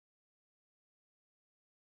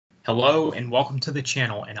Hello and welcome to the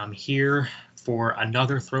channel, and I'm here for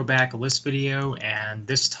another throwback list video, and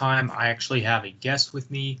this time I actually have a guest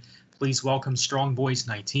with me. Please welcome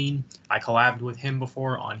Strongboyz19. I collabed with him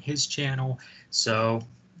before on his channel, so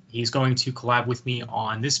he's going to collab with me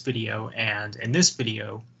on this video, and in this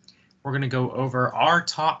video we're going to go over our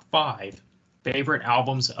top 5 favorite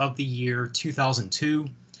albums of the year 2002.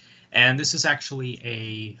 And this is actually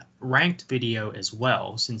a ranked video as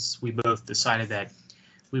well, since we both decided that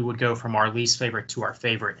we would go from our least favorite to our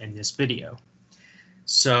favorite in this video.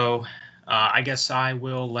 So I guess I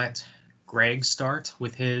will let Greg start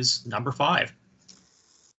with his number 5.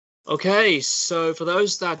 Okay, so for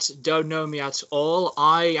those that don't know me at all,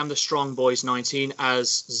 I am the Strongboyz19,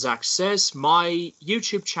 as Zach says. My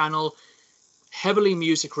YouTube channel, heavily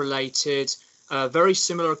music related, very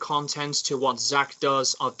similar content to what Zach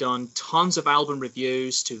does. I've done tons of album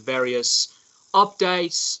reviews to various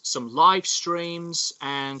updates, some live streams,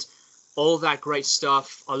 and all that great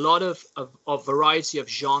stuff. A lot of variety of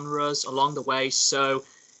genres along the way. So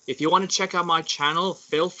if you want to check out my channel,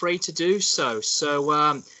 feel free to do so.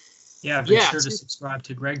 So yeah, be sure to subscribe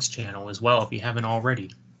to Greg's channel as well if you haven't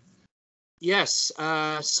already. Yes,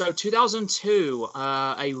 so 2002,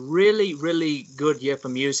 a really good year for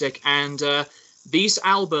music, and these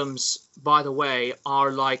albums, by the way,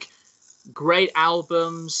 are like great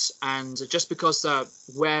albums, and just because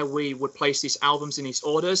where we would place these albums in these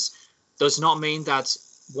orders does not mean that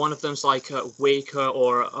one of them's like weaker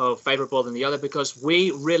or favorable than the other, because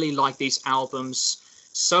we really like these albums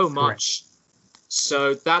so much. Correct.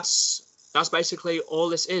 So that's basically all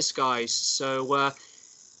this is, guys. So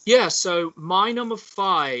yeah, so my number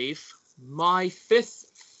 5, my 5th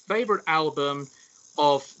favorite album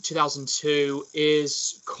of 2002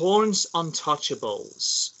 is Korn's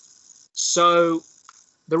Untouchables. So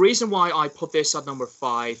the reason why I put this at number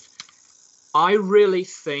 5, I really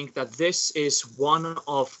think that this is one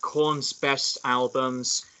of Korn's best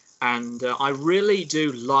albums, and I really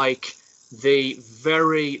do like the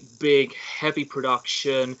very big, heavy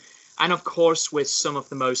production, and of course with some of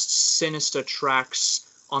the most sinister tracks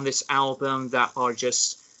on this album that are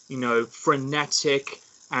just, you know, frenetic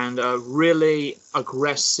and really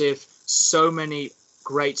aggressive. So many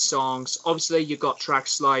great songs. Obviously you got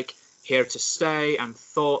tracks like Here to Stay and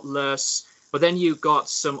Thoughtless, but then you got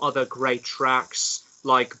some other great tracks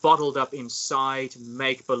like Bottled Up Inside,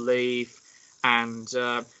 Make Believe, and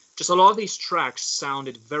just a lot of these tracks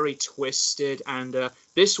sounded very twisted, and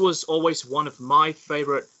this was always one of my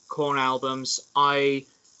favorite Korn albums. I'm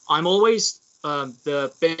always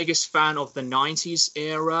the biggest fan of the 90s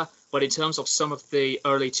era, but in terms of some of the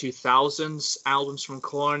early 2000s albums from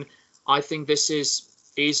Korn, I think this is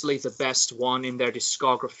easily the best one in their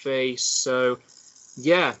discography. So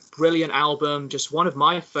yeah, brilliant album, just one of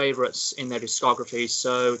my favorites in their discography.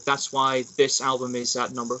 So that's why this album is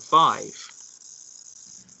at number 5.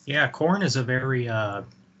 Yeah, Korn is a very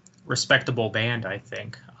respectable band, I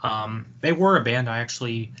think. They were a band I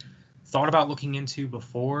actually thought about looking into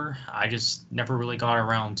before. I just never really got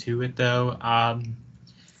around to it, though.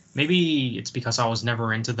 Maybe it's because I was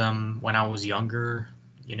never into them when I was younger,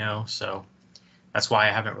 you know, so that's why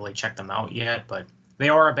I haven't really checked them out yet. But they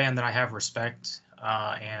are a band that I have respect,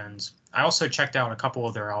 and I also checked out a couple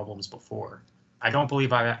of their albums before. I don't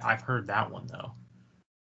believe I've heard that one, though.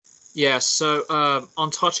 Yeah, so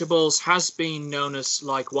Untouchables has been known as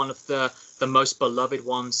like one of the most beloved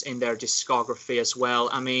ones in their discography as well.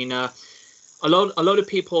 I mean, a lot of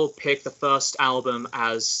people pick the first album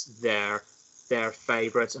as their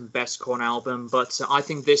favorite and best Korn album, but I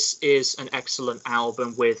think this is an excellent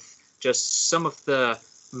album with just some of the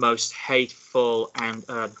most hateful and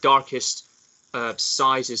darkest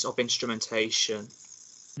sizes of instrumentation.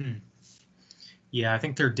 Yeah, I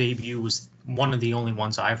think their debut was one of the only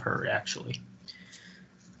ones I've heard, actually.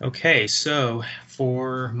 Okay, so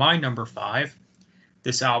for my number 5,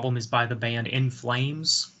 this album is by the band In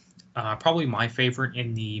Flames, probably my favorite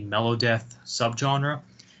in the Melodeath subgenre.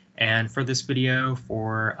 And for this video,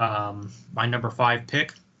 for my number 5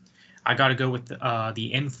 pick, I got to go with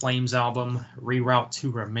the In Flames album, Reroute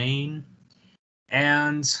to Remain.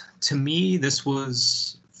 And to me, this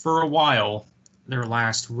was, for a while, their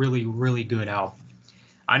last really good album.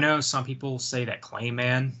 I know some people say that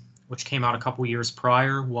Clayman, which came out a couple years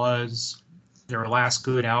prior, was their last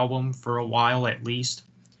good album for a while at least.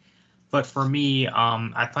 But for me,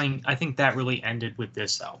 I think that really ended with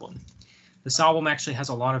this album. This album actually has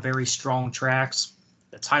a lot of very strong tracks.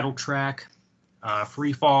 The title track,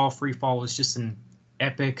 Free Fall. Free Fall is just an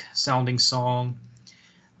epic sounding song.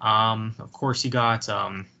 Of course, you got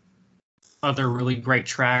other really great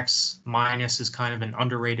tracks. Minus is kind of an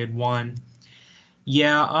underrated one.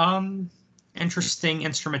 Yeah, interesting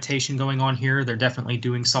instrumentation going on here. They're definitely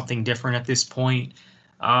doing something different at this point.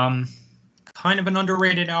 Um, Kind of an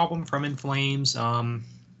underrated album from In Flames. I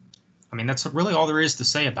mean, that's really all there is to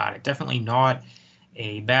say about it. Definitely not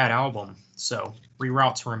a bad album. So,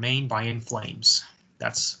 Reroute to Remain by In Flames.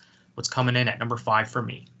 That's what's coming in at number 5 for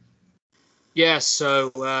me. Yeah,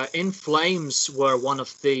 so In Flames were one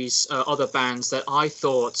of these other bands that I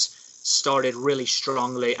thought started really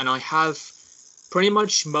strongly, and I have pretty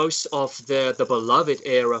much most of the Beloved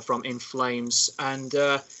era from In Flames, and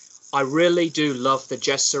I really do love the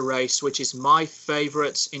Jester Race, which is my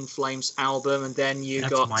favorite In Flames album, and then you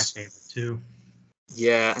That's got my favorite too.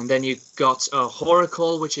 yeah, and then you got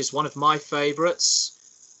Horacle, which is one of my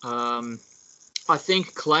favorites. I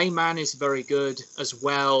think Clayman is very good as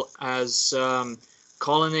well as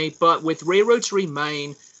Colony, but with Reroute to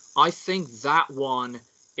Remain, I think that one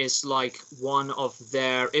is like one of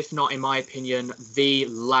their, if not in my opinion, the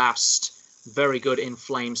last very good In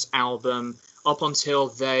Flames album up until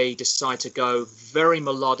they decide to go very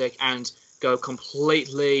melodic and go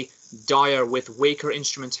completely dire with weaker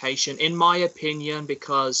instrumentation, in my opinion,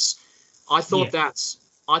 because I thought Yeah. that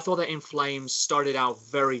I thought that In Flames started out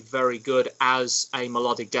very, very good as a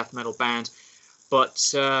melodic death metal band, but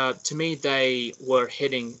to me they were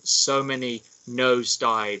hitting so many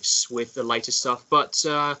nosedives with the latest stuff. But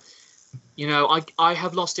I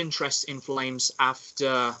have lost interest in Flames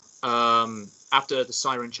after the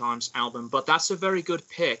Siren Charms album, but that's a very good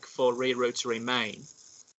pick for Reroute to Remain.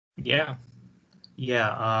 Yeah.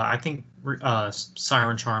 Yeah. I think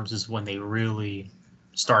Siren Charms is when they really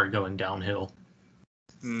started going downhill.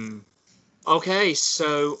 Okay,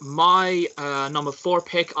 so my number 4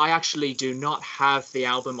 pick, I actually do not have the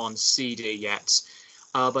album on CD yet,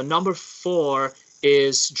 but number 4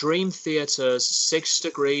 is Dream Theater's 6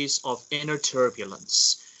 Degrees of Inner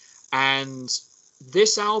Turbulence. And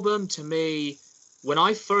this album, to me, when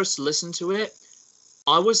I first listened to it,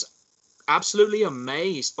 I was absolutely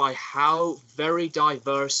amazed by how very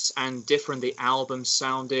diverse and different the album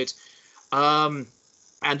sounded.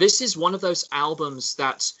 And this is one of those albums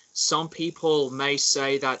that some people may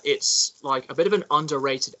say that it's like a bit of an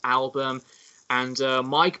underrated album. And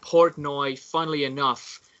Mike Portnoy, funnily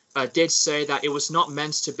enough, did say that it was not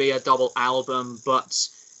meant to be a double album. But,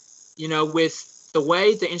 with the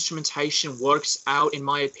way the instrumentation works out, in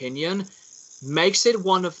my opinion, makes it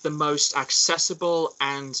one of the most accessible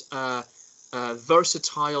and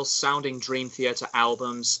versatile sounding Dream Theater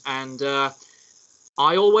albums. And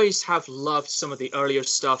I always have loved some of the earlier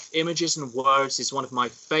stuff. Images and Words is one of my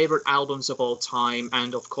favorite albums of all time.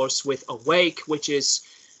 And of course, with Awake, which is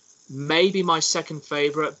maybe my second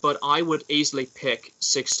favorite, but I would easily pick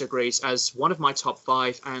 6 Degrees as one of my top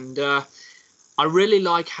 5. And I really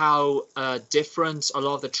like how different a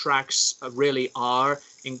lot of the tracks really are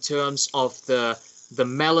in terms of the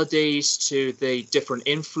melodies to the different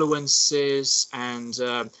influences. And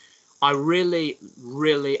I really,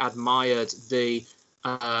 really admired the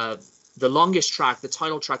longest track, the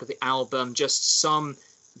title track of the album, just some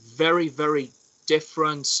very, very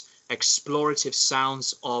different explorative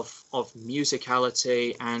sounds of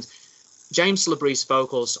musicality. And James LaBrie's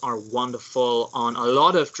vocals are wonderful on a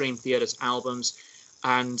lot of Dream Theater's albums.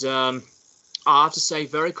 And I have to say,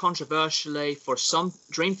 very controversially, for some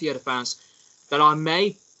Dream Theater fans, that I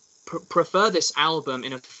may prefer this album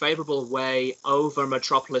in a favorable way over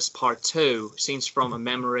Metropolis Part 2, Scenes from a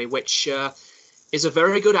Memory, which is a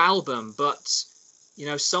very good album, but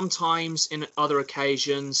sometimes in other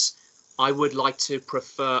occasions I would like to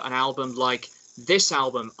prefer an album like this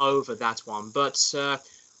album over that one. But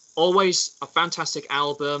always a fantastic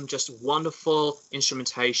album, just wonderful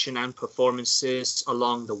instrumentation and performances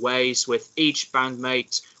along the ways, with each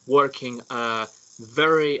bandmate working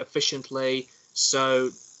very efficiently. So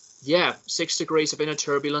yeah, 6 Degrees of Inner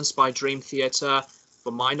Turbulence by Dream Theater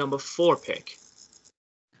for my number 4 pick.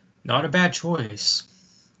 Not a bad choice.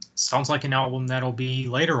 Sounds like an album that'll be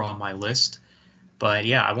later on my list, but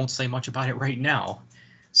yeah, I won't say much about it right now.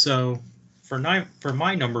 So for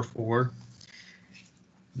my number 4,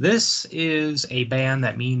 this is a band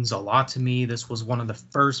that means a lot to me. This was one of the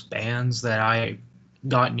first bands that I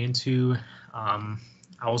gotten into. I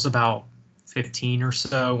was about 15 or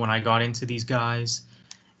so when I got into these guys,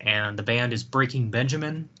 and the band is Breaking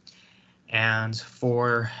Benjamin. And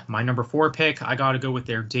for my number 4 pick, I got to go with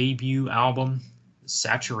their debut album,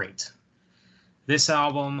 Saturate. This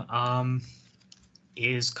album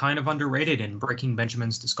is kind of underrated in Breaking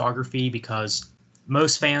Benjamin's discography because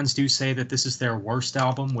most fans do say that this is their worst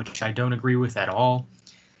album, which I don't agree with at all.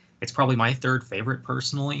 It's probably my third favorite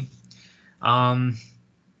personally.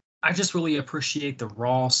 I just really appreciate the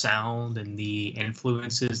raw sound and the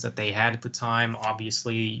influences that they had at the time.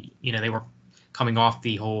 Obviously, they were coming off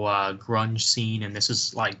the whole grunge scene, and this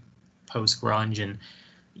is like post grunge, and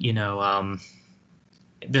you know,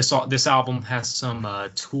 this album has some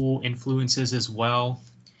Tool influences as well,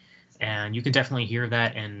 and you can definitely hear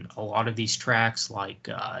that in a lot of these tracks, like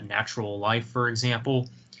Natural Life, for example.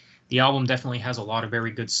 The album definitely has a lot of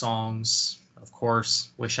very good songs. Of course,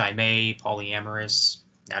 Wish I May, Polyamorous,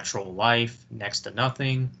 Natural Life, Next to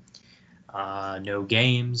Nothing, No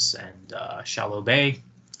Games, and Shallow Bay.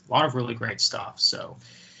 A lot of really great stuff. So,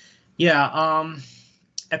 yeah,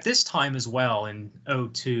 at this time as well in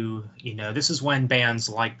 '02, this is when bands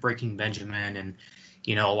like Breaking Benjamin and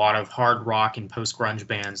a lot of hard rock and post grunge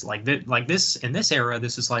bands like this in this era.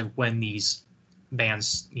 This is like when these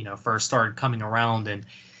bands first started coming around, and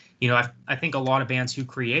I think a lot of bands who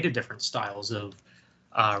created different styles of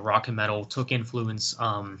rock and metal took influence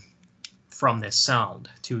from this sound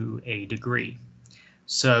to a degree.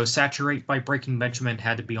 So Saturate by Breaking Benjamin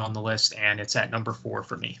had to be on the list, and it's at number 4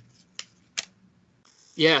 for me.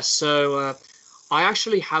 Yeah, so I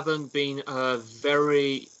actually haven't been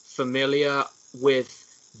very familiar with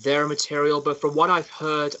their material, but from what I've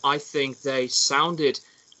heard, I think they sounded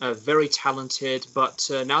very talented. But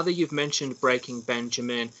now that you've mentioned Breaking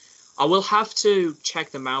Benjamin, I will have to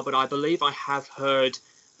check them out, but I believe I have heard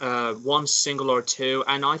one single or two,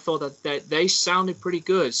 and I thought that they sounded pretty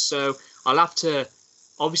good. So I'll have to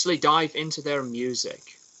obviously dive into their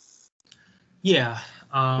music. Yeah,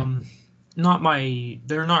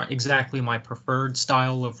 they're not exactly my preferred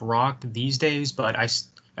style of rock these days, but I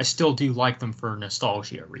still do like them for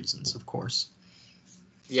nostalgia reasons, of course.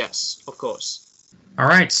 Yes, of course. All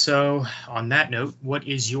right, so on that note, what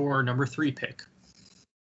is your number 3 pick?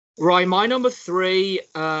 Right, my number 3,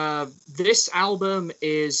 this album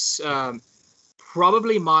is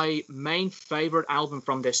probably my main favorite album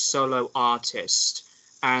from this solo artist.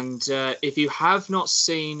 And if you have not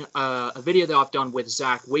seen a video that I've done with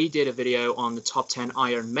Zach, we did a video on the top 10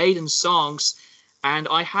 Iron Maiden songs. And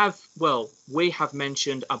we have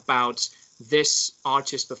mentioned about this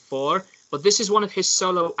artist before, but this is one of his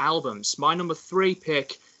solo albums. My number 3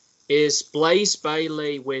 pick is Blaze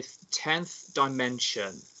Bayley with 10th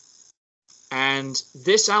Dimension. And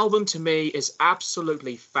this album to me is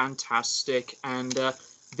absolutely fantastic. And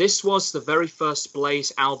this was the very first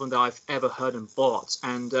Blaze album that I've ever heard and bought.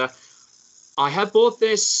 And I had bought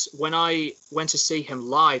this when I went to see him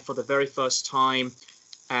live for the very first time.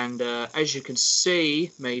 And as you can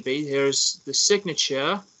see, maybe, here's the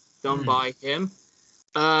signature done by him.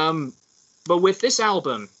 But with this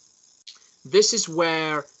album, this is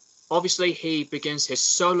where obviously he begins his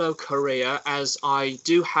solo career, as I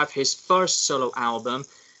do have his first solo album.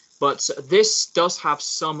 But this does have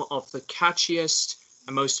some of the catchiest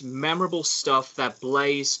and most memorable stuff that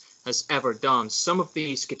Blaze has ever done. Some of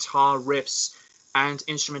these guitar riffs and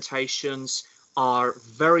instrumentations are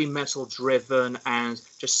very metal driven and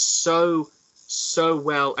just so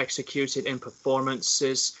well executed in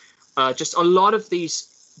performances. Just a lot of these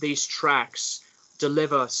tracks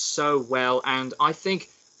deliver so well, and I think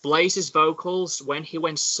Blaze's vocals, when he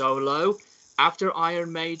went solo after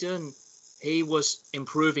Iron Maiden, he was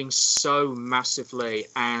improving so massively,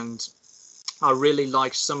 and I really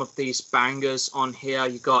like some of these bangers on here.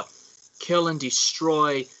 You got Kill and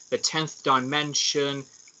Destroy, The 10th Dimension,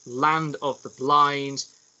 Land of the Blind,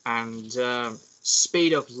 and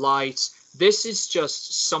Speed of Light. This is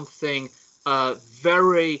just something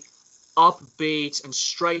very upbeat and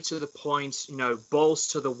straight to the point, balls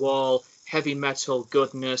to the wall, heavy metal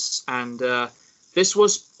goodness. And this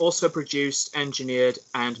was also produced, engineered,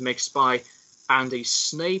 and mixed by Andy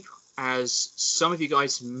Sneap, as some of you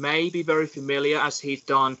guys may be very familiar, as he's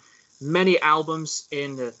done many albums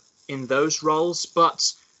in those roles,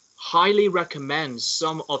 but highly recommend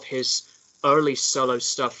some of his early solo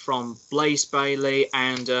stuff from Blaze Bayley.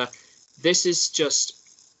 And this is just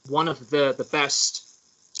one of the best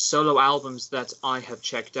solo albums that I have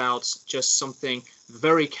checked out. Just something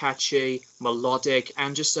very catchy, melodic,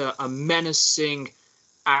 and just a menacing,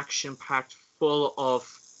 action-packed, full of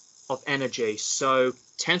energy. So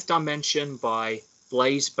 10th Dimension by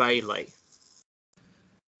Blaze Bayley.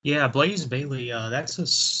 Yeah, Blaze Bayley, that's a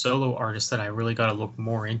solo artist that I really got to look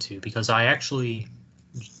more into, because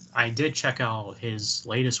I did check out his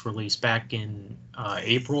latest release back in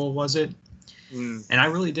April, was it? And I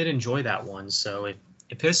really did enjoy that one. So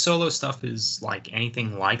if his solo stuff is like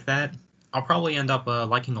anything like that, I'll probably end up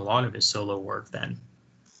liking a lot of his solo work then.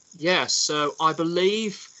 Yeah, so I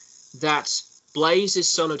believe that Blaze's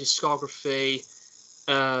solo discography,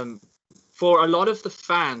 for a lot of the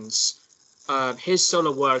fans, his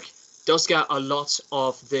solo work does get a lot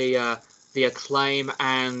of the acclaim,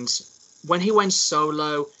 and when he went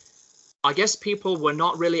solo, I guess people were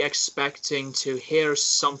not really expecting to hear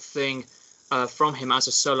something from him as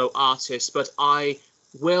a solo artist, but I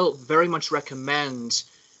will very much recommend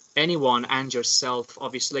anyone, and yourself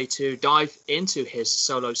obviously, to dive into his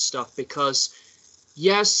solo stuff, because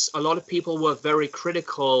yes, a lot of people were very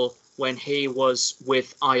critical when he was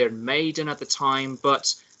with Iron Maiden at the time,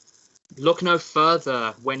 but look no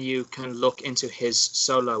further when you can look into his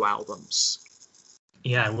solo albums.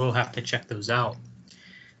 Yeah, I will have to check those out.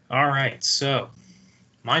 All right, so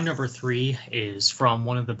my number 3 is from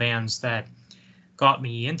one of the bands that got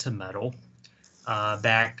me into metal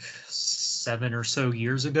back 7 or so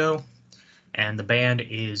years ago, and the band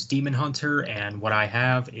is Demon Hunter, and what I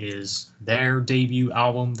have is their debut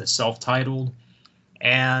album, the self-titled.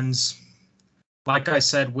 And like I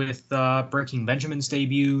said with Breaking Benjamin's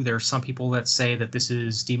debut, there are some people that say that this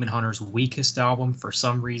is Demon Hunter's weakest album for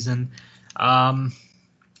some reason.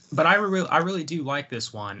 But I really do like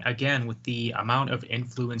this one. Again, with the amount of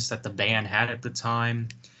influence that the band had at the time.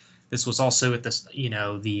 This was also at this,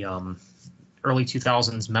 the early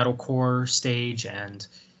 2000s metalcore stage, and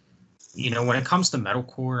when it comes to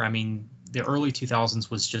metalcore, I mean, the early 2000s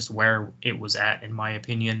was just where it was at, in my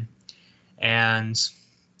opinion. And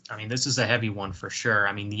I mean, this is a heavy one for sure.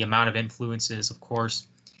 I mean, the amount of influences, of course,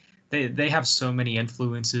 they have so many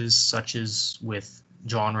influences, such as with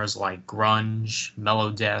genres like grunge,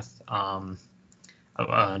 melodeath,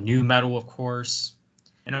 new metal, of course,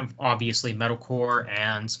 and obviously metalcore.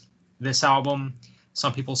 And this album,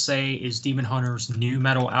 some people say, is Demon Hunter's new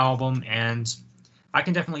metal album, and I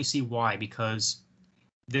can definitely see why, because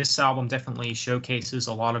this album definitely showcases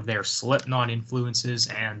a lot of their Slipknot influences,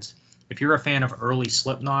 and if you're a fan of early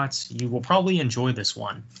Slipknot, you will probably enjoy this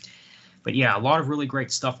one. But yeah, a lot of really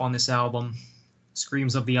great stuff on this album.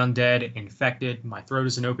 Screams of the Undead, Infected, My Throat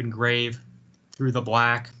is an Open Grave, Through the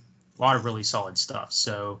Black, a lot of really solid stuff.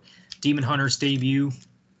 So Demon Hunter's debut,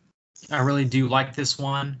 I really do like this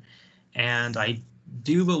one, and I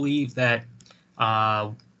do believe that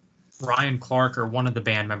Ryan Clark, or one of the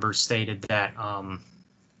band members, stated that,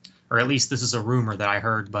 or at least this is a rumor that I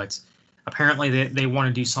heard, but apparently they want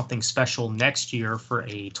to do something special next year for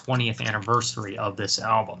a 20th anniversary of this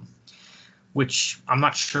album, which I'm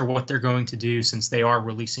not sure what they're going to do, since they are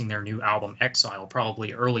releasing their new album Exile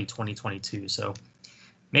probably early 2022. So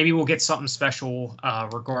maybe we'll get something special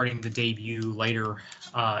regarding the debut later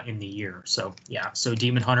in the year. So yeah, so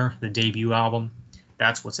Demon Hunter, the debut album,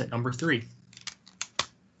 that's what's at number 3.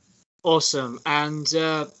 Awesome. And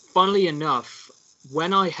funnily enough,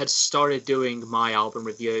 when I had started doing my album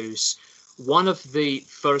reviews, one of the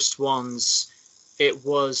first ones, it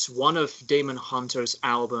was one of Demon Hunter's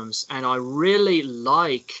albums, and I really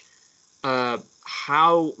like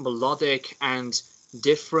how melodic and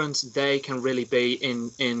different they can really be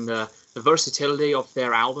in the versatility of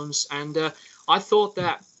their albums. And I thought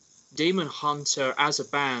that Demon Hunter as a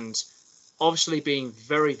band, obviously being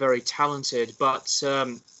very, very talented, but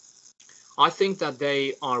I think that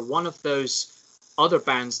they are one of those other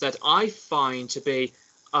bands that I find to be,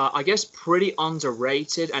 I guess, pretty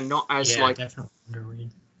underrated, and not as definitely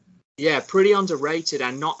underrated. Yeah, pretty underrated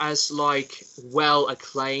and not as well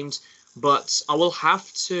acclaimed. But I will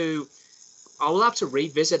have to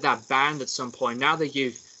revisit that band at some point now that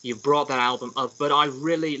you've brought that album up. But I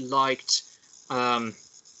really liked one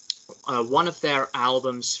of their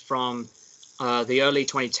albums from the early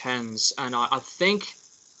 2010s, and I think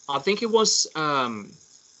it was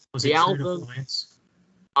the album.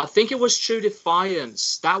 I think it was True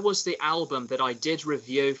Defiance. That was the album that I did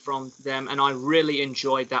review from them, and I really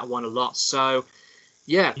enjoyed that one a lot. So,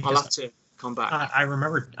 yeah, I'll have to come back. I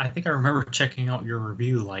think I remember checking out your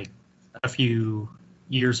review like a few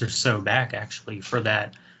years or so back, actually, for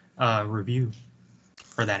that review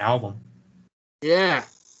for that album. Yeah.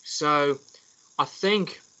 So, I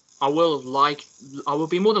think I will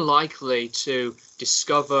be more than likely to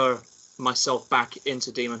discover myself back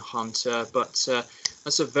into Demon Hunter, but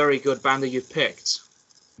that's a very good band that you picked.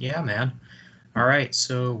 Yeah, man. All right,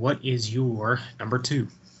 so what is your number 2?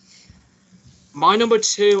 My number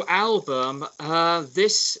 2 album,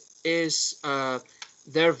 this is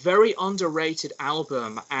their very underrated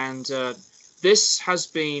album, and this has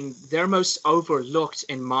been their most overlooked,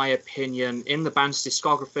 in my opinion, in the band's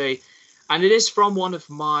discography, and it is from one of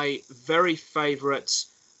my very favorite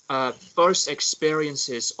first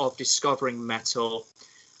experiences of discovering metal,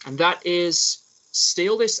 and that is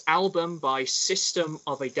Steal This Album by System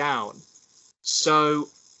of a Down. So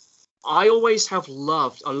I always have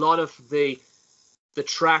loved a lot of the the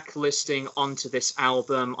track listing onto this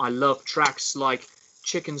album. I love tracks like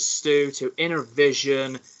Chicken Stew to Inner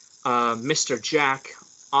Vision, Mr. Jack,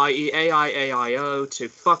 IEAIAIO to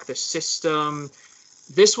Fuck the System.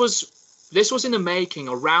 This was in the making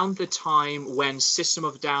around the time when System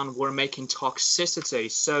of a Down were making Toxicity,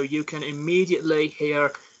 so you can immediately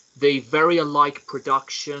hear the very alike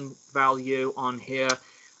production value on here.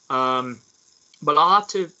 But I'll have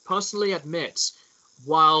to personally admit,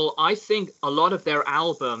 while I think a lot of their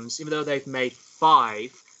albums, even though they've made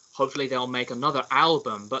 5, hopefully they'll make another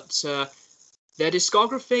album, but their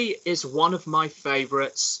discography is one of my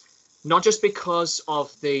favorites, not just because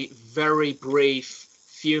of the very brief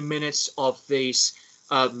few minutes of these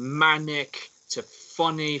manic to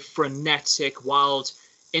funny, frenetic, wild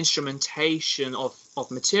instrumentation of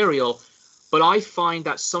material, but I find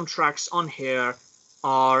that some tracks on here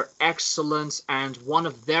are excellent and one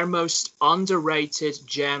of their most underrated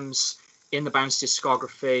gems in the band's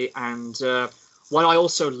discography. And what I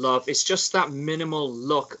also love is just that minimal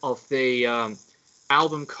look of the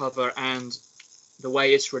album cover and the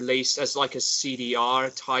way it's released as like a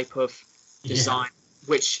CDR type of design,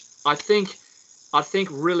 which I think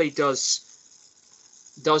really does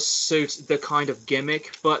suit the kind of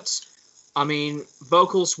gimmick. But I mean,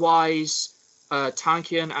 vocals wise,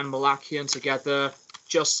 Tankian and Malakian together,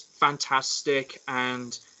 just fantastic.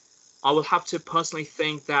 And I will have to personally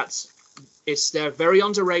think that it's their very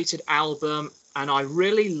underrated album, and I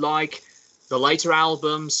really like the later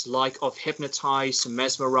albums like of Hypnotize and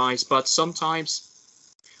Mesmerize, but sometimes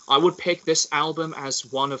I would pick this album as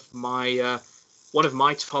one of my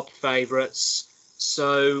top favorites.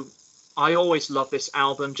 So I always love this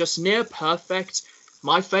album, just near perfect.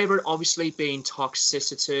 My favorite obviously being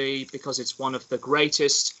Toxicity, because it's one of the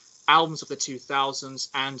greatest albums of the 2000s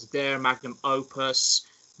and their magnum opus.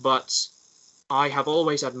 But I have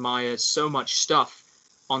always admired so much stuff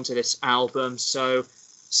onto this album. So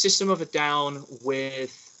System of a Down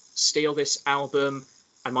with Steal This Album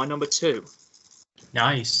and my number 2.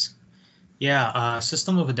 Nice. Yeah,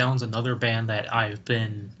 System of a Down's another band that I've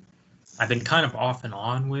been kind of off and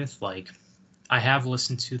on with. Like, I have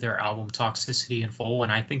listened to their album Toxicity in full,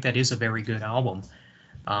 and I think that is a very good album.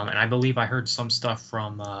 And I believe I heard some stuff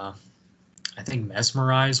from, I think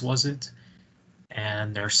Mesmerize, was it?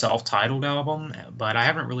 And their self-titled album, but I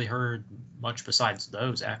haven't really heard much besides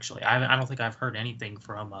those, actually. I don't think I've heard anything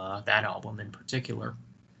from that album in particular.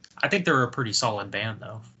 I think they're a pretty solid band,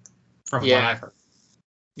 though, from what I've heard.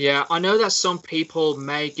 Yeah, I know that some people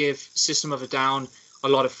may give System of a Down a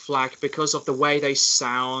lot of flack because of the way they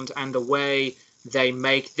sound and the way they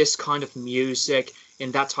make this kind of music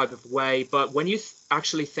in that type of way. But when you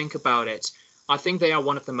actually think about it, I think they are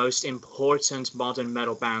one of the most important modern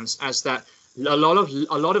metal bands, as that a lot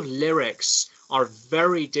of lyrics are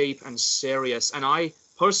very deep and serious. And I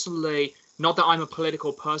personally, not that I'm a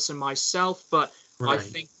political person myself, but I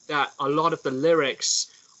think that a lot of the lyrics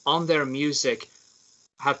on their music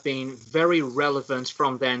have been very relevant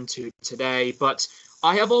from then to today. But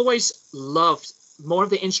I have always loved more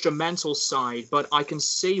of the instrumental side, but I can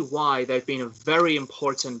see why they've been a very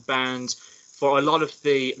important band for a lot of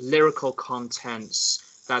the lyrical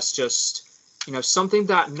contents. That's just, something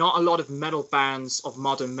that not a lot of metal bands of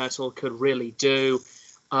modern metal could really do.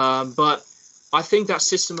 But I think that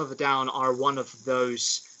System of a Down are one of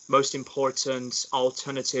those most important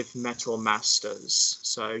alternative metal masters.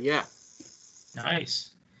 So, yeah.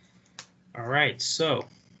 Nice. All right, so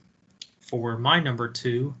for my number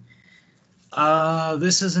 2,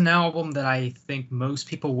 this is an album that I think most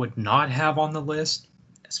people would not have on the list,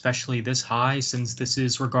 especially this high, since this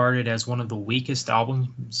is regarded as one of the weakest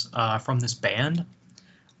albums from this band.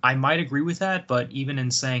 I might agree with that, but even in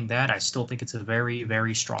saying that, I still think it's a very,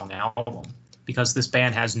 very strong album, because this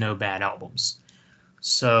band has no bad albums.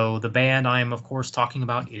 So the band I am, of course, talking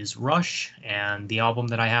about is Rush, and the album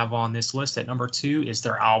that I have on this list at number 2 is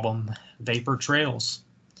their album Vapor Trails.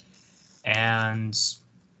 And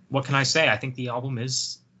what can I say? I think the album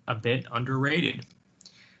is a bit underrated,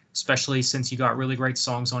 especially since you got really great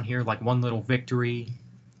songs on here like One Little Victory,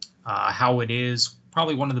 How It Is,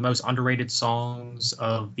 probably one of the most underrated songs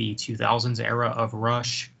of the 2000s era of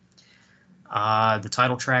Rush. The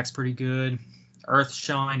title track's pretty good.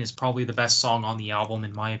 Earthshine is probably the best song on the album,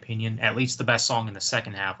 in my opinion, at least the best song in the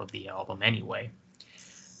second half of the album anyway.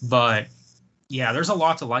 But yeah, there's a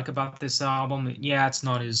lot to like about this album. Yeah, it's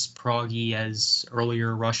not as proggy as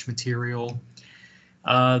earlier Rush material.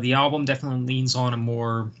 The album definitely leans on a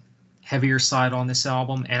more heavier side on this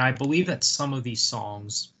album, and I believe that some of these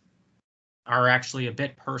songs are actually a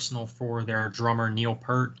bit personal for their drummer Neil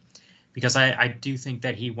Peart, because I do think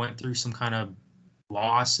that he went through some kind of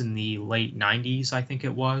loss in the late 90s, I think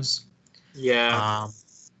it was. Yeah. Um,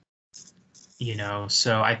 you know,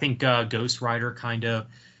 so I think Ghost Rider kind of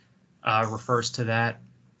refers to that.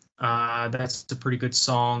 That's a pretty good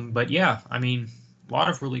song. But yeah, I mean, a lot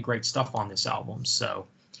of really great stuff on this album. So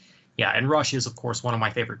yeah, and Rush is, of course, one of my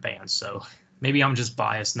favorite bands. So maybe I'm just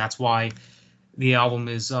biased, and that's why the album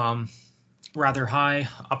is rather high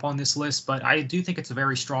up on this list. But I do think it's a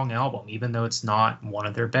very strong album, even though it's not one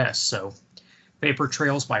of their best. So Vapor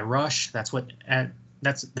Trails by Rush, that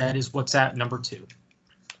is what's at number 2.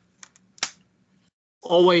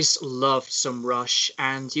 Always loved some Rush,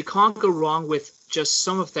 and you can't go wrong with just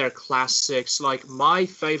some of their classics. Like my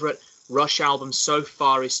favorite Rush album so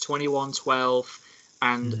far is 2112,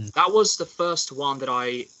 and that was the first one that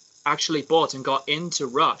I actually bought and got into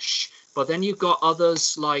Rush. But then you've got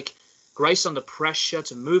others like Grace Under Pressure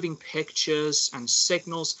to Moving Pictures and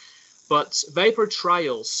Signals. But Vapor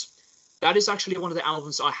Trails, that is actually one of the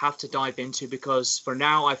albums I have to dive into, because for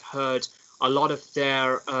now I've heard a lot of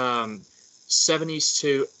their 70s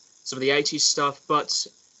to some of the 80s stuff, but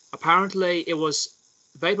apparently it was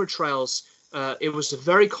Vapor Trails. It was a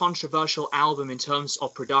very controversial album in terms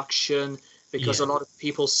of production, because a lot of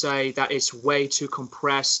people say that it's way too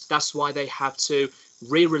compressed. That's why they have to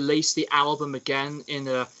re-release the album again in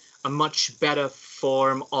a much better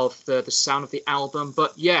form of the sound of the album.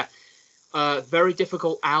 But yeah, very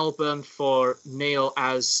difficult album for Neil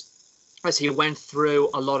as he went through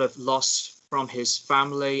a lot of loss from his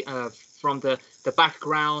family, from the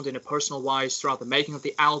background in a personal wise throughout the making of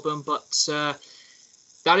the album. But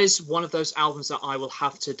that is one of those albums that I will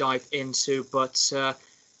have to dive into. But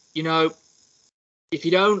you know, if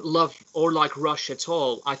you don't love or like Rush at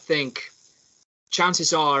all, I think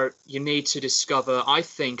chances are you need to discover, I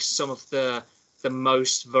think, some of the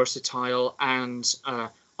most versatile and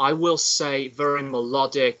I will say very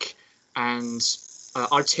melodic and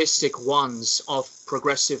artistic ones of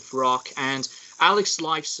progressive rock. And Alex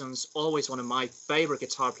Lifeson's always one of my favorite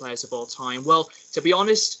guitar players of all time. Well, to be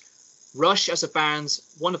honest, Rush as a band,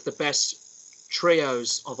 one of the best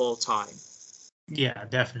trios of all time. Yeah,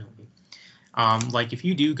 definitely. Like if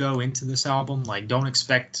you do go into this album, like don't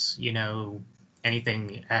expect, you know,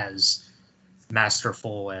 anything as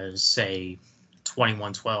masterful as, say,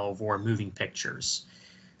 2112 or Moving Pictures.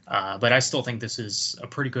 But I still think this is a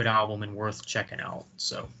pretty good album and worth checking out.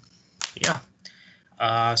 So, yeah.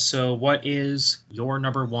 So what is your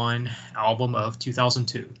number 1 album of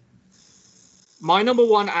 2002? My number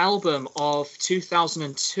 1 album of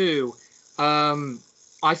 2002,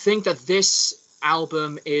 I think that this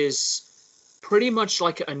album is pretty much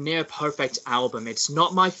like a near perfect album. It's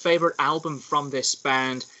not my favorite album from this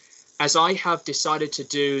band, as I have decided to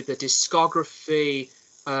do the discography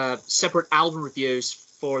separate album reviews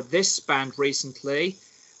for this band recently.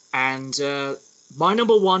 And my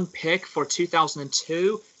number 1 pick for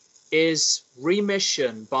 2002 is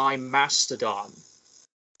Remission by Mastodon.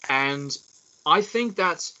 And I think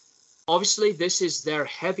that obviously this is their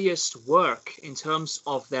heaviest work in terms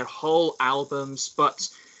of their whole albums, but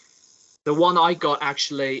the one I got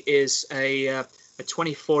actually is a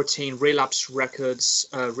 2014 Relapse Records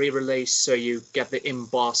re-release, so you get the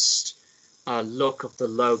embossed look of the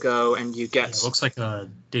logo, and you get... it looks like a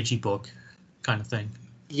digibook kind of thing.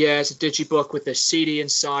 Yeah, it's a digibook with the CD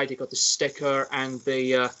inside. You got the sticker and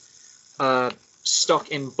the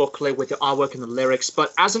stuck-in booklet with the artwork and the lyrics.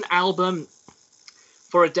 But as an album,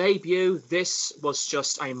 for a debut, this was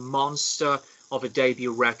just a monster of a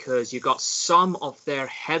debut record. You got some of their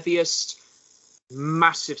heaviest,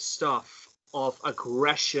 massive stuff of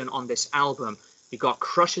aggression on this album. You got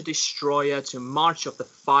Crusher Destroyer to March of the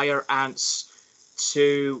Fire Ants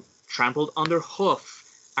to Trampled Under Hoof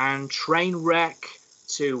and Trainwreck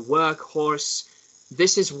to Workhorse.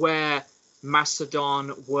 This is where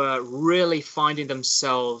Mastodon were really finding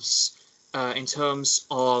themselves in terms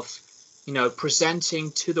of, you know,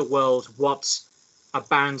 presenting to the world what a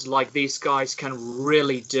band like these guys can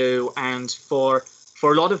really do. And for a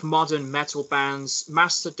lot of modern metal bands,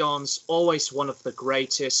 Mastodon's always one of the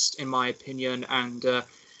greatest, in my opinion, and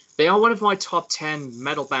they are one of my top 10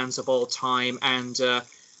 metal bands of all time. And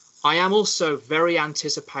I am also very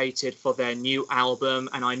anticipated for their new album,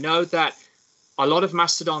 and I know that a lot of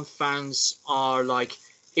Mastodon fans are like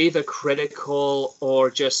either critical or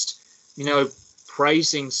just, you know,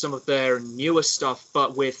 praising some of their newer stuff.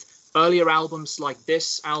 But with earlier albums like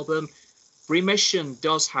this album, Remission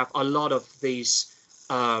does have a lot of these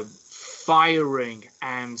firing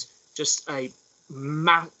and just a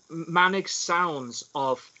manic sounds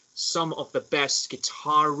of some of the best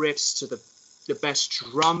guitar riffs to the best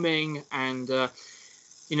drumming. And,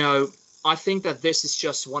 you know, I think that this is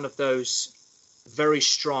just one of those very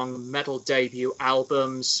strong metal debut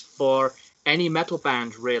albums for any metal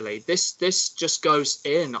band, really. This just goes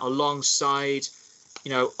in alongside,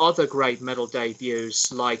 other great metal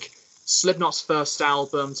debuts like Slipknot's first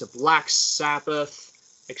album to Black Sabbath,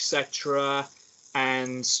 etc.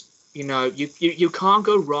 And you can't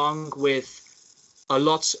go wrong with a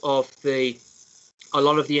lot of the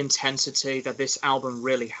intensity that this album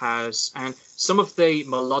really has, and some of the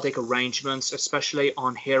melodic arrangements, especially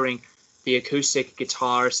on hearing the acoustic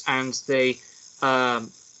guitars and the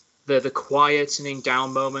quietening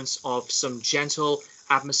down moments of some gentle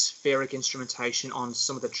atmospheric instrumentation on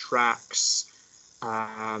some of the tracks.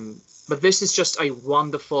 But this is just a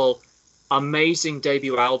wonderful, amazing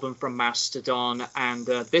debut album from Mastodon, and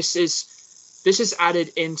this is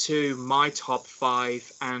added into my top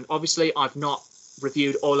 5. And obviously, I've not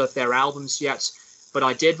reviewed all of their albums yet, but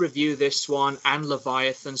I did review this one and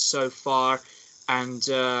Leviathan so far, and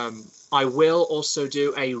I will also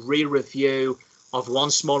do a re-review of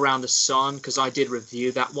Once More Round the Sun, because I did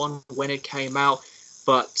review that one when it came out.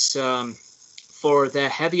 But for their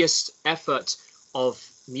heaviest effort of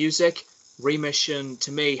music, Remission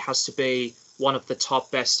to me has to be one of the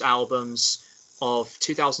top best albums of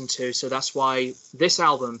 2002, so that's why this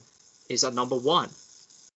album is at number 1.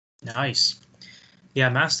 Nice. Yeah,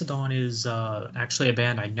 Mastodon is actually a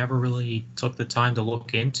band I never really took the time to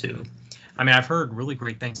look into. I mean, I've heard really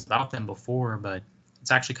great things about them before, but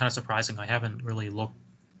it's actually kind of surprising I haven't really looked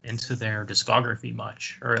into their discography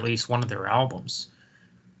much, or at least one of their albums.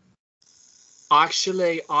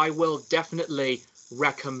 Actually, I will definitely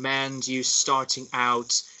recommend you starting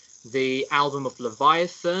out the album of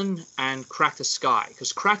Leviathan and Crack the Sky,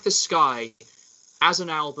 because Crack the Sky as an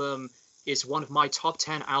album is one of my top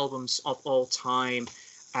 10 albums of all time.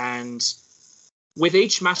 And with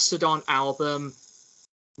each Mastodon album,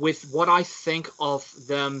 with what I think of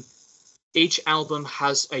them, each album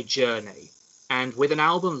has a journey. And with an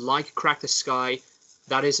album like Crack the Sky,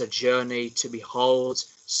 that is a journey to behold.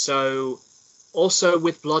 So also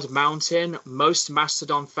with Blood Mountain, most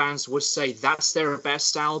Mastodon fans would say that's their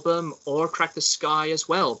best album, or Crack the Sky as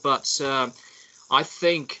well. But I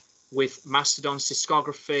think with Mastodon's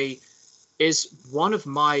discography is one of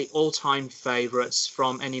my all-time favorites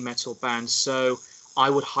from any metal band. So I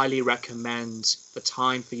would highly recommend the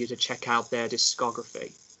time for you to check out their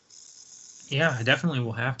discography. Yeah, I definitely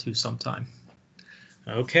will have to sometime.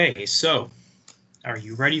 Okay, so are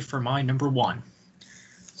you ready for my number 1?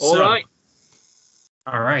 All right.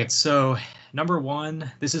 All right, so number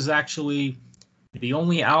 1, this is actually the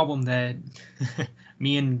only album that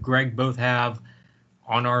me and Greg both have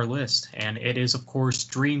on our list, and it is, of course,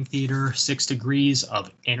 Dream Theater, 6 Degrees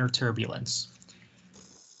of Inner Turbulence.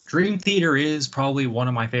 Dream Theater is probably one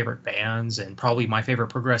of my favorite bands, and probably my favorite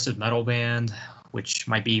progressive metal band, which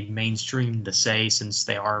might be mainstream to say since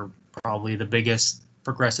they are probably the biggest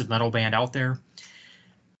progressive metal band out there.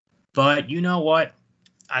 But you know what?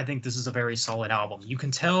 I think this is a very solid album. You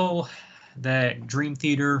can tell that Dream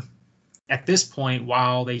Theater, at this point,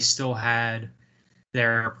 while they still had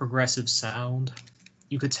their progressive sound,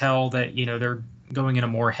 you could tell that, they're going in a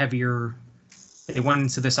more heavier, they went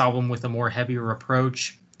into this album with a more heavier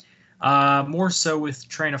approach, more so with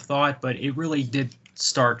Train of Thought, but it really did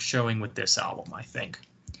start showing with this album, I think.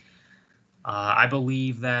 I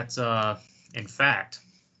believe that, in fact,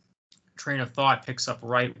 Train of Thought picks up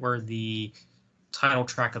right where the title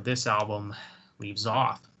track of this album leaves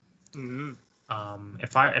off. Mm-hmm.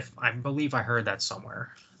 If I believe I heard that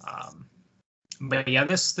somewhere. But yeah,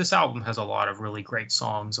 this album has a lot of really great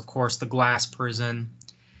songs. Of course, The Glass Prison.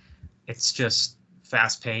 It's just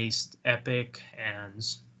fast-paced, epic, and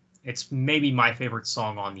it's maybe my favorite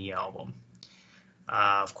song on the album.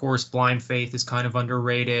 Of course, Blind Faith is kind of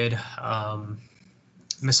underrated.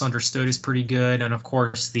 Misunderstood is pretty good, and of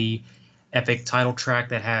course, the epic title track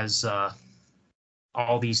that has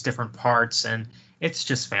all these different parts, and it's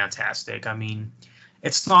just fantastic. I mean,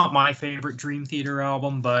 it's not my favorite Dream Theater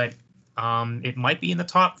album, but it might be in the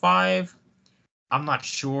top 5. I'm not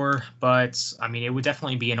sure, but I mean, it would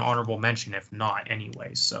definitely be an honorable mention if not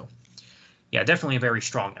anyway. So yeah, definitely a very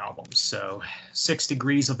strong album. So 6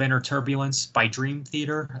 Degrees of Inner Turbulence by Dream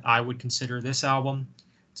Theater. I would consider this album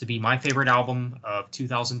to be my favorite album of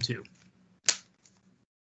 2002.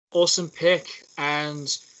 Awesome pick. And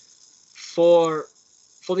for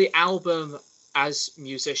the album, as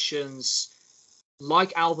musicians,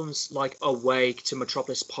 like albums like Awake to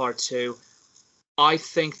Metropolis Part 2, I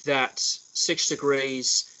think that 6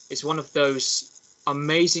 Degrees is one of those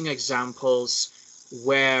amazing examples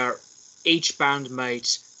where each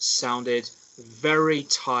bandmate sounded very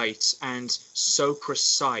tight and so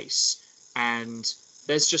precise, and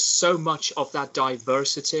there's just so much of that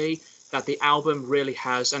diversity that the album really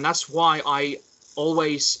has. And that's why I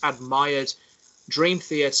always admired Dream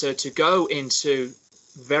Theater to go into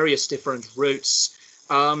various different routes.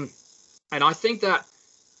 And I think that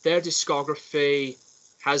their discography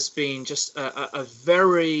has been just a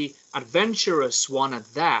very adventurous one at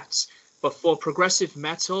that. But for progressive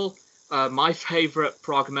metal, my favorite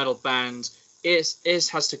prog metal band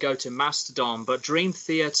has to go to Mastodon. But Dream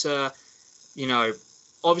Theater, you know,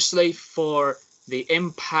 obviously for the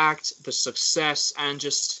impact, the success, and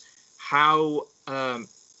just how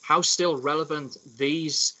still relevant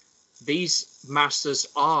these masters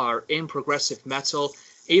are in progressive metal,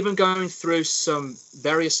 even going through some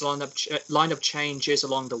various lineup changes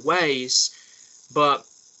along the ways. But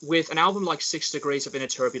with an album like 6 Degrees of Inner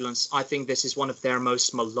Turbulence, I think this is one of their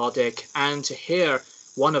most melodic, and to hear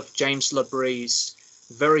one of James LaBrie's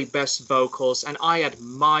very best vocals, and I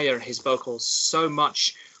admire his vocals so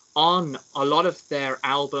much on a lot of their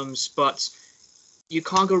albums, but you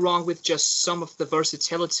can't go wrong with just some of the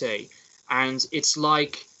versatility. And it's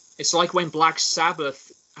like when Black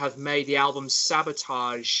Sabbath have made the album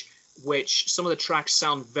Sabotage, which some of the tracks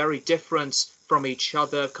sound very different from each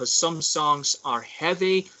other because some songs are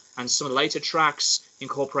heavy and some of the later tracks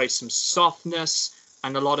incorporate some softness,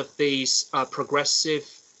 and a lot of these progressive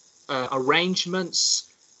arrangements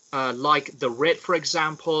like The Writ, for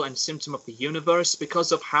example, and Symptom of the Universe,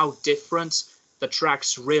 because of how different the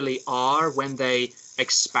tracks really are when they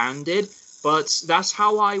expanded. But that's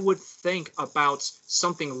how I would think about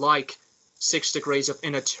something like 6 Degrees of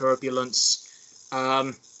Inner Turbulence.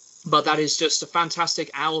 But that is just a fantastic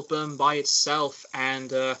album by itself, and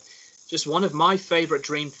just one of my favorite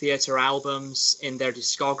Dream Theater albums in their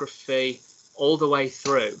discography all the way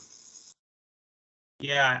through.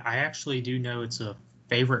 Yeah, I actually do know it's a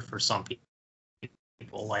favorite for some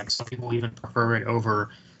people. Like, some people even prefer it over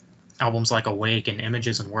albums like Awake and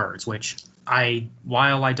Images and Words, which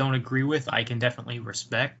while I don't agree with, I can definitely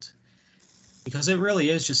respect, because it really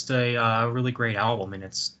is just a really great album, and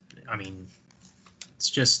it's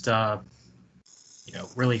just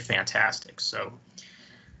really fantastic. So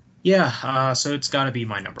yeah, so it's got to be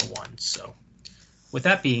my number one. So with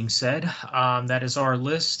that being said, that is our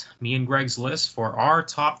list, me and Greg's list for our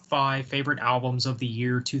top 5 favorite albums of the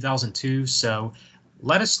year 2002. So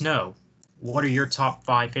let us know, what are your top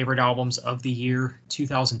 5 favorite albums of the year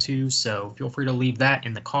 2002? So feel free to leave that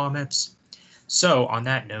in the comments. So on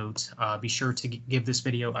that note, be sure to give this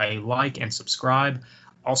video a like and subscribe.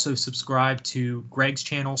 Also subscribe to Greg's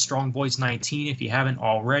channel, Strongboyz19, if you haven't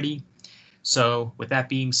already. So with that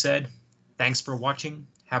being said, thanks for watching.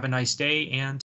 Have a nice day, and